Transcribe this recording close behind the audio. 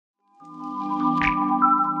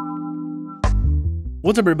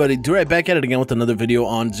What's up everybody, right back at it again with another video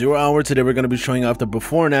on 0 Hour. Today we're going to be showing off the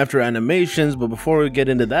before and after animations, but before we get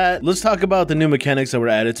into that, let's talk about the new mechanics that were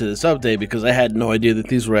added to this update because I had no idea that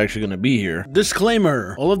these were actually going to be here.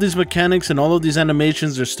 Disclaimer, all of these mechanics and all of these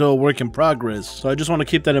animations are still a work in progress, so I just want to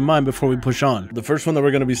keep that in mind before we push on. The first one that we're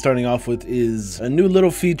going to be starting off with is a new little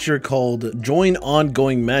feature called Join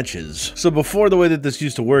Ongoing Matches. So before, the way that this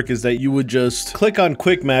used to work is that you would just click on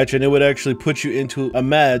Quick Match and it would actually put you into a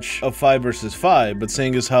match of 5 versus 5, but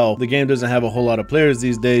saying as how the game doesn't have a whole lot of players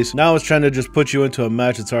these days, now it's trying to just put you into a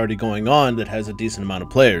match that's already going on that has a decent amount of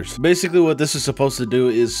players. Basically what this is supposed to do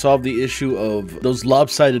is solve the issue of those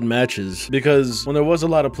lopsided matches, because when there was a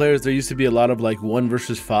lot of players there used to be a lot of like 1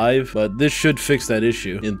 versus 5, but this should fix that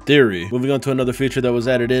issue in theory. Moving on to another feature that was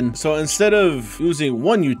added in, so instead of using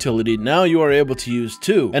one utility, now you are able to use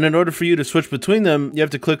 2, and in order for you to switch between them you have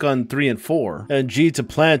to click on 3 and 4 and G to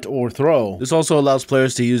plant or throw. This also allows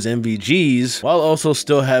players to use MVGs while also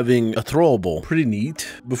still having a throwable. Pretty neat.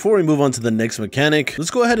 Before we move on to the next mechanic,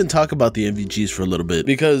 let's go ahead and talk about the MVGs for a little bit,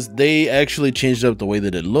 because they actually changed up the way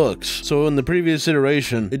that it looks. So in the previous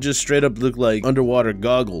iteration, it just straight up looked like underwater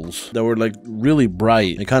goggles that were like really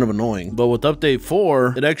bright and kind of annoying. But with update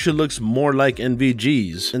 4, it actually looks more like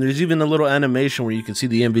NVGs, and there's even a little animation where you can see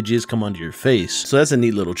the NVGs come onto your face. So that's a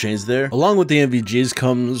neat little change there. Along with the NVGs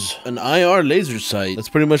comes an IR laser sight that's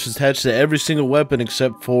pretty much attached to every single weapon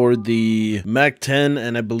except for the MAC-10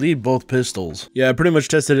 and I believe both pistols. Yeah, I pretty much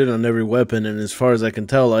tested it on every weapon, and as far as I can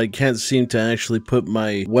tell, I can't seem to actually put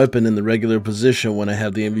my weapon in the regular position when I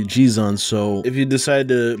have the NVGs on. So if you decide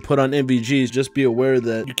to put on NVGs, just be aware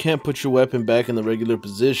that you can't put your weapon back in the regular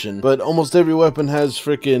position. But almost every weapon has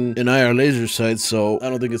freaking an IR laser sight, so I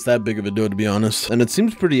don't think it's that big of a deal, to be honest. And it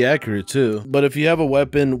seems pretty accurate too. But if you have a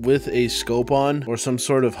weapon with a scope on or some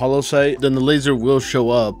sort of holo sight, then the laser will show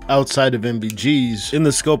up outside of NVGs in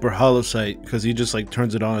the scope or holo sight, because he just like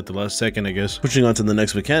turns it on at the last second, I guess. Pushing on to the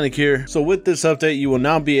next mechanic here. So with this update, you will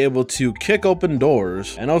now be able to kick open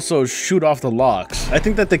doors and also shoot off the locks. I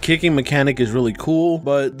think that the kicking mechanic is really cool,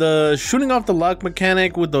 but the shooting off the lock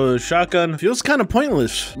mechanic with the shotgun feels kind of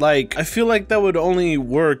pointless. Like, I feel like that would only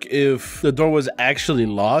work if the door was actually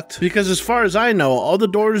locked, because as far as I know, all the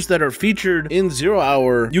doors that are featured in 0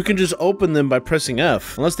 Hour, you can just open them by pressing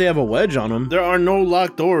F. Unless they have a wedge on them, there are no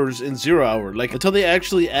locked doors in 0 Hour. Like, until they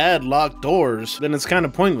actually add locked doors, then it's kind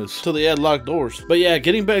of pointless until they add locked doors. But yeah,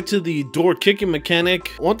 getting back to the door kicking mechanic,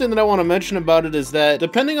 one thing that I want to mention about it is that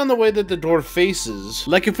depending on the way that the door faces,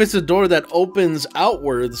 like if it's a door that opens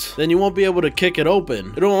outwards, then you won't be able to kick it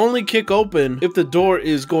open. It'll only kick open if the door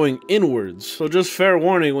is going inwards. So just fair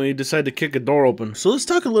warning when you decide to kick a door open. So let's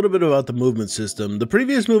talk a little bit about the movement system. The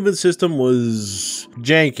previous movement system was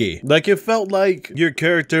janky. Like, it felt like your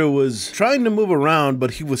character was trying to move around,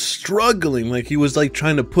 but he was struggling, like he was like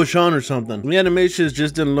trying to push on or something. The animations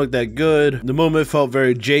just didn't look that good. The movement felt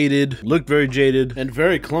very jaded, looked very jaded, and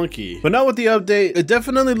very clunky. But now with the update, it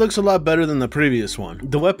definitely looks a lot better than the previous one.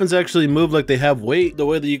 The weapons actually move like they have weight. The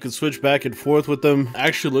way that you can switch back and forth with them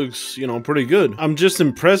actually looks, you know, pretty good. I'm just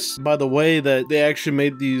impressed by the way that they actually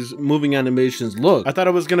made these moving animations look. I thought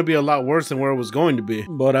it was going to be a lot worse than where it was going to be,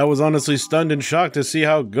 but I was honestly stunned and shocked to see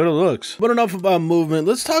how good it looks. But enough about movement.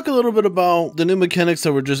 Let's talk a little bit about the new mechanics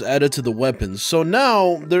that were just added to the weapons. So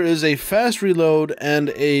now there is a fast reload and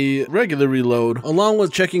a regular reload, along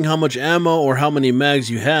with checking how much ammo or how many mags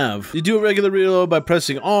you have. You do a regular reload by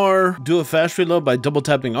pressing R, do a fast reload by double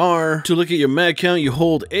tapping R. To look at your mag count, you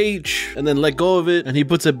hold H and then let go of it, and he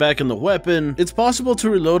puts it back in the weapon. It's possible to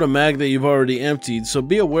reload a mag that you've already emptied, so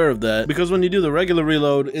be aware of that, because when you do the regular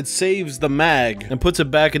reload, it saves the mag and puts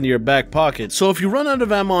it back into your back pocket. So if you run out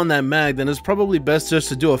of ammo on that mag, then it's probably best just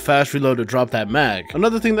to do a fast reload to drop that mag.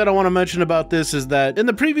 Another thing that I want to mention about this is that in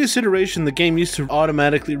the previous iteration, the game used to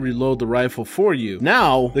automatically reload the rifle for you.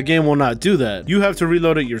 Now, the game will not do that. You have to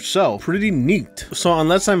reload it yourself. Pretty neat. So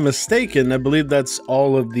unless I'm mistaken, I believe that's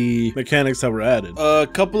all of the mechanics that were added. A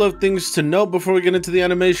couple of things to note before we get into the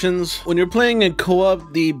animations. When you're playing in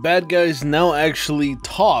co-op, the bad guys now actually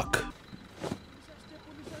talk.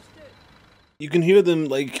 You can hear them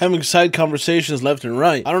like having side conversations left and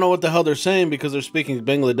right. I don't know what the hell they're saying because they're speaking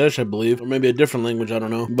Bangladesh, I believe, or maybe a different language, I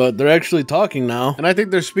don't know. But they're actually talking now, and I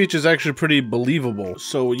think their speech is actually pretty believable.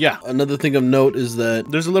 So yeah, another thing of note is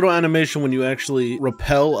that there's a little animation when you actually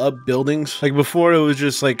rappel up buildings. Like before, it was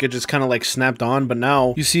just like, it just kind of like snapped on, but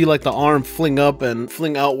now you see like the arm fling up and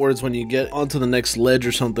fling outwards when you get onto the next ledge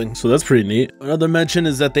or something. So that's pretty neat. Another mention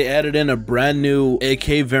is that they added in a brand new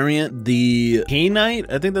AK variant, the K-Knight,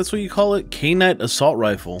 I think that's what you call it, K-Knight assault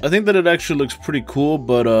rifle. I think that it actually looks pretty cool,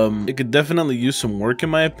 but it could definitely use some work in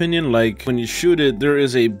my opinion. Like when you shoot it, there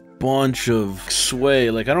is a bunch of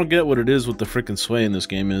sway. Like, I don't get what it is with the freaking sway in this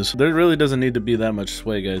game is. There really doesn't need to be that much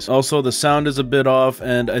sway, guys. Also, the sound is a bit off,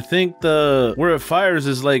 and I think where it fires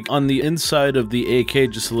is like on the inside of the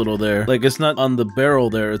AK just a little there. Like, it's not on the barrel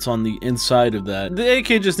there, it's on the inside of that. The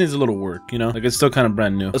AK just needs a little work, you know? Like, it's still kind of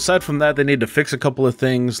brand new. Aside from that, they need to fix a couple of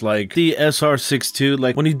things, like the SR62.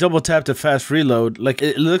 Like, when you double tap to fast reload, like,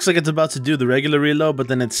 it looks like it's about to do the regular reload, but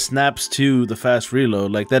then it snaps to the fast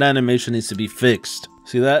reload. Like, that animation needs to be fixed.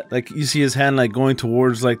 See that? Like, you see his hand like going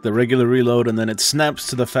towards like the regular reload, and then it snaps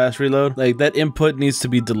to the fast reload. Like, that input needs to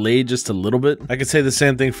be delayed just a little bit. I could say the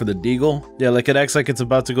same thing for the deagle. Yeah, like, it acts like it's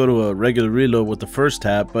about to go to a regular reload with the first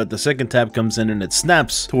tap, but the second tap comes in and it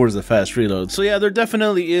snaps towards the fast reload. So yeah, there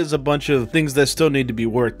definitely is a bunch of things that still need to be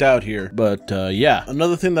worked out here. But yeah,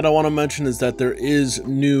 another thing that I want to mention is that there is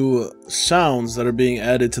new sounds that are being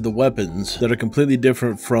added to the weapons that are completely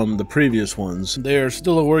different from the previous ones. They are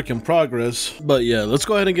still a work in progress, but yeah, let's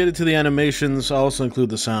go ahead and get into the animations. I'll also include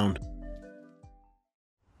the sound.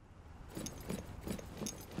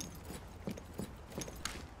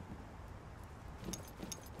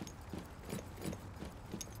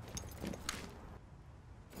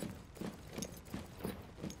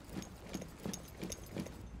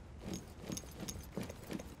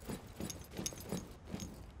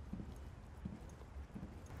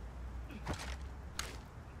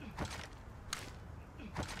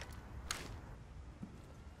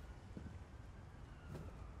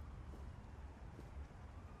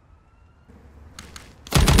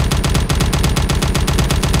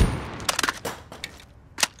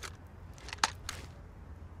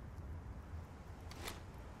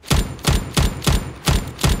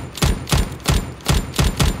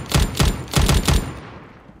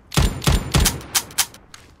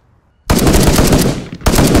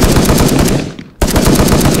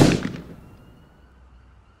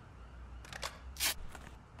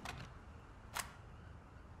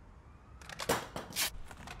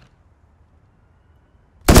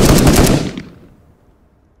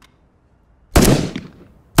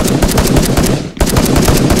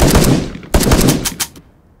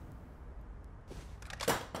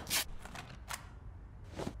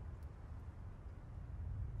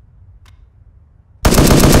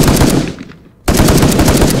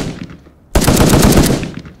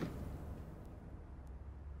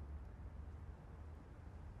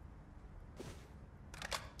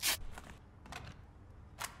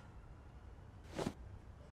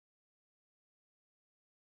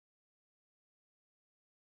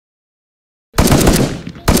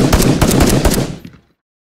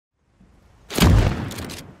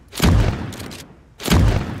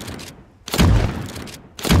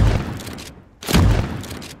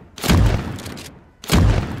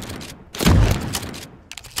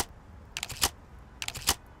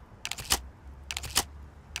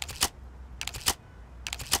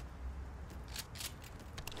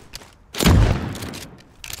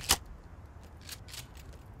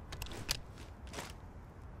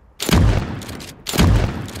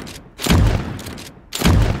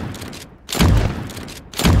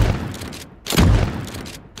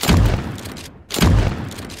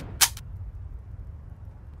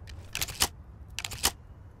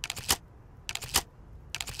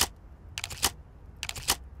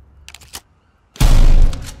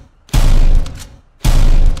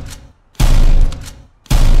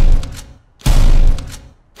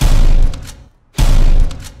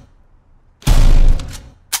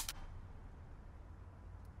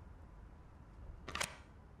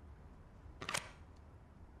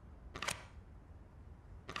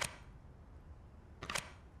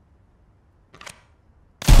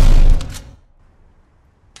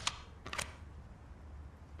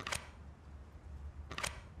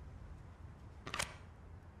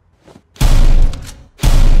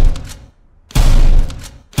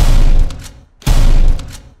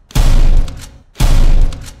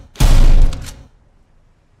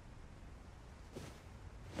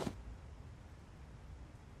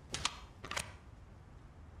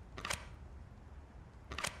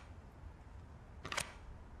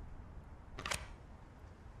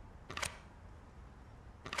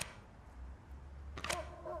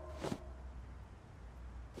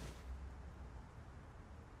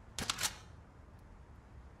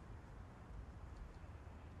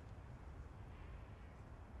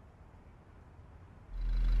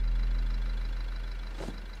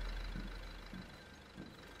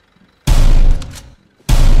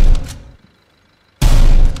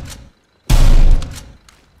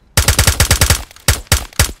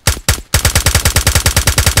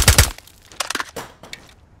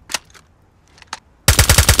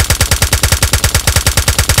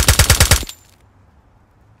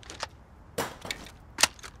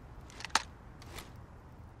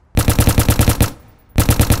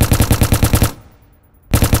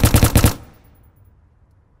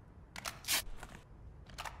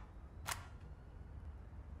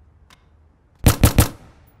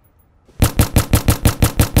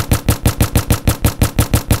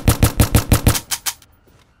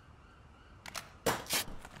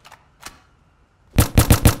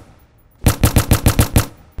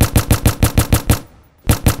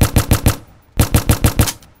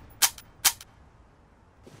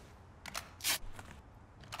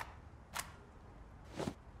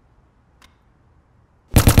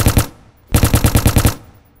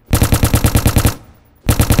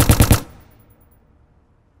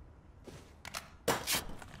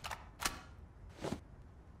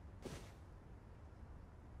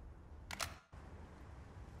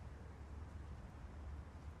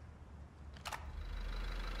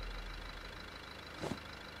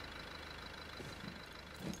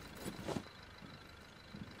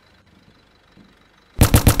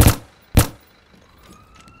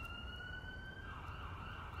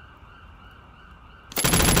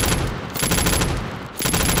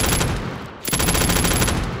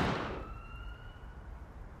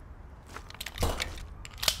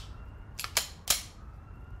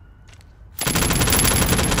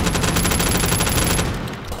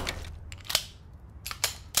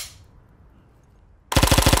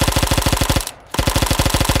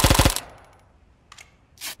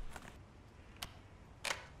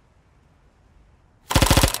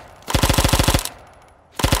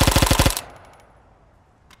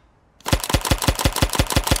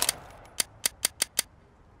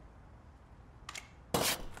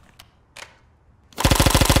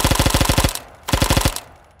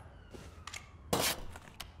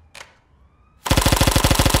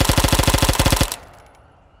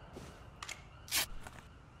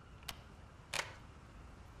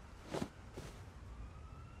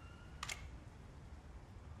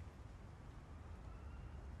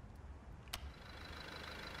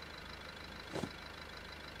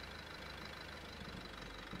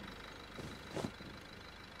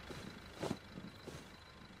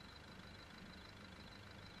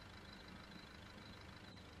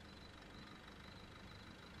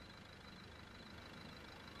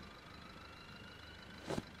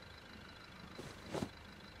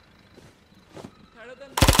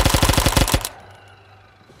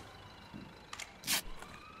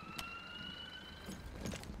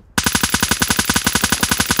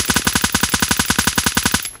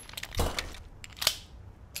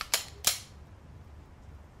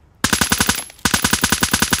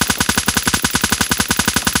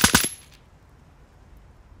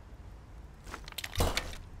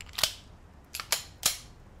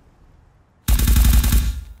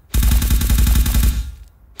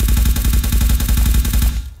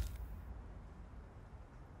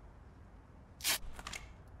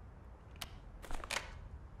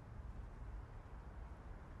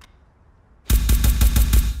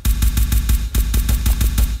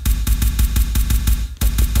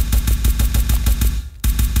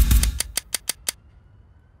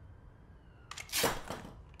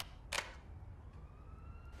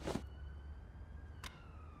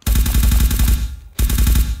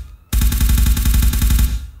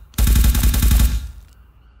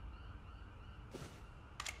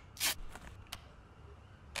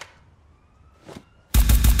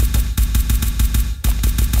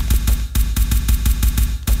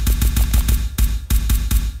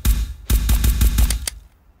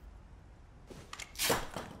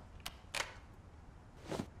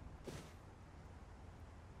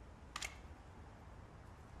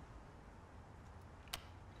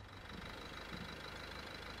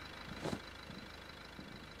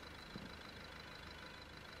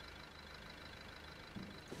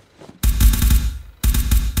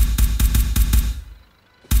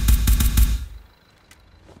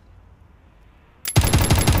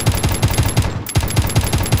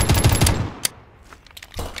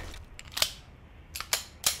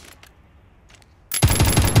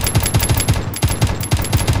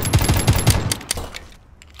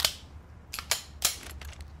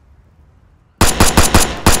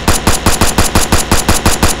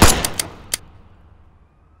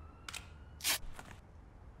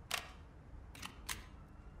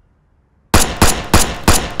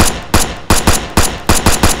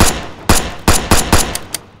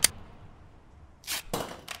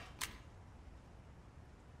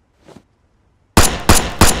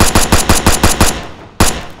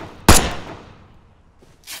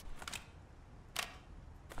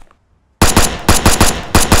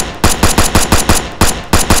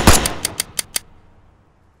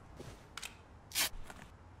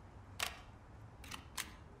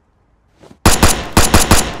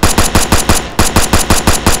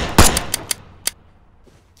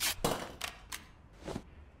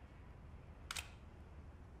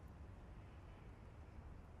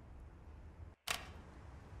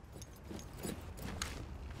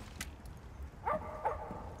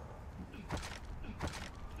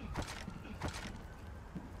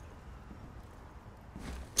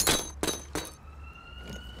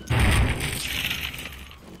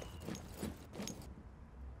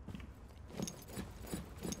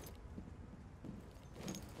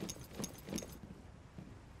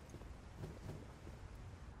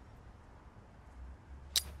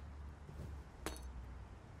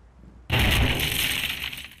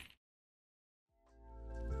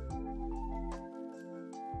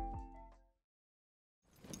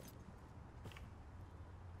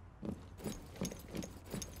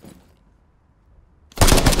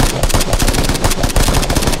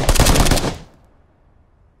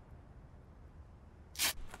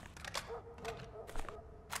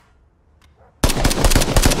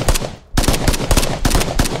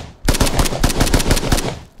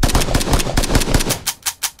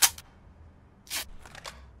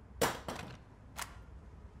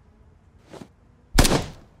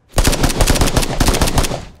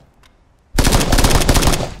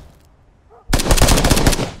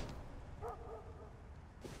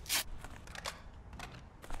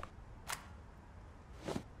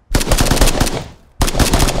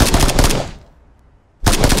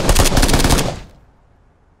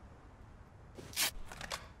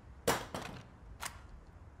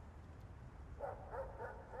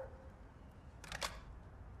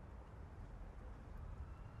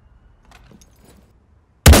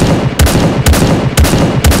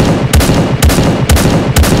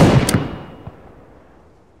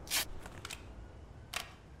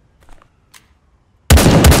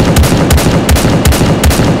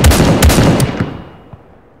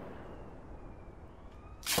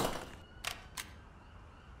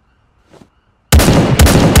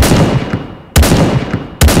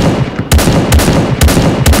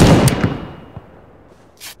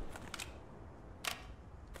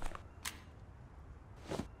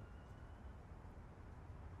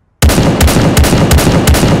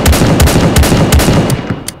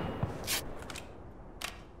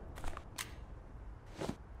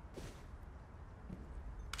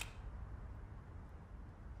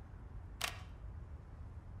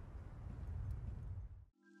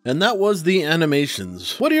 And that was the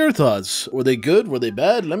animations. What are your thoughts? Were they good? Were they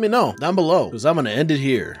bad? Let me know down below, because I'm gonna end it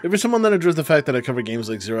here. If you're someone that enjoys the fact that I cover games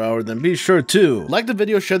like 0 Hour, then be sure to like the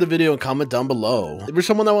video, share the video, and comment down below. If you're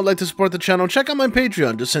someone that would like to support the channel, check out my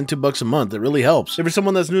Patreon. Just send $2 a month. It really helps. If you're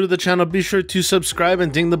someone that's new to the channel, be sure to subscribe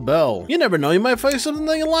and ding the bell. You never know, you might find something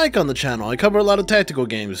that you like on the channel. I cover a lot of tactical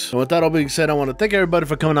games. And with that all being said, I want to thank everybody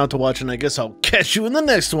for coming out to watch, and I guess I'll catch you in the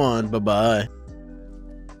next one. Bye-bye.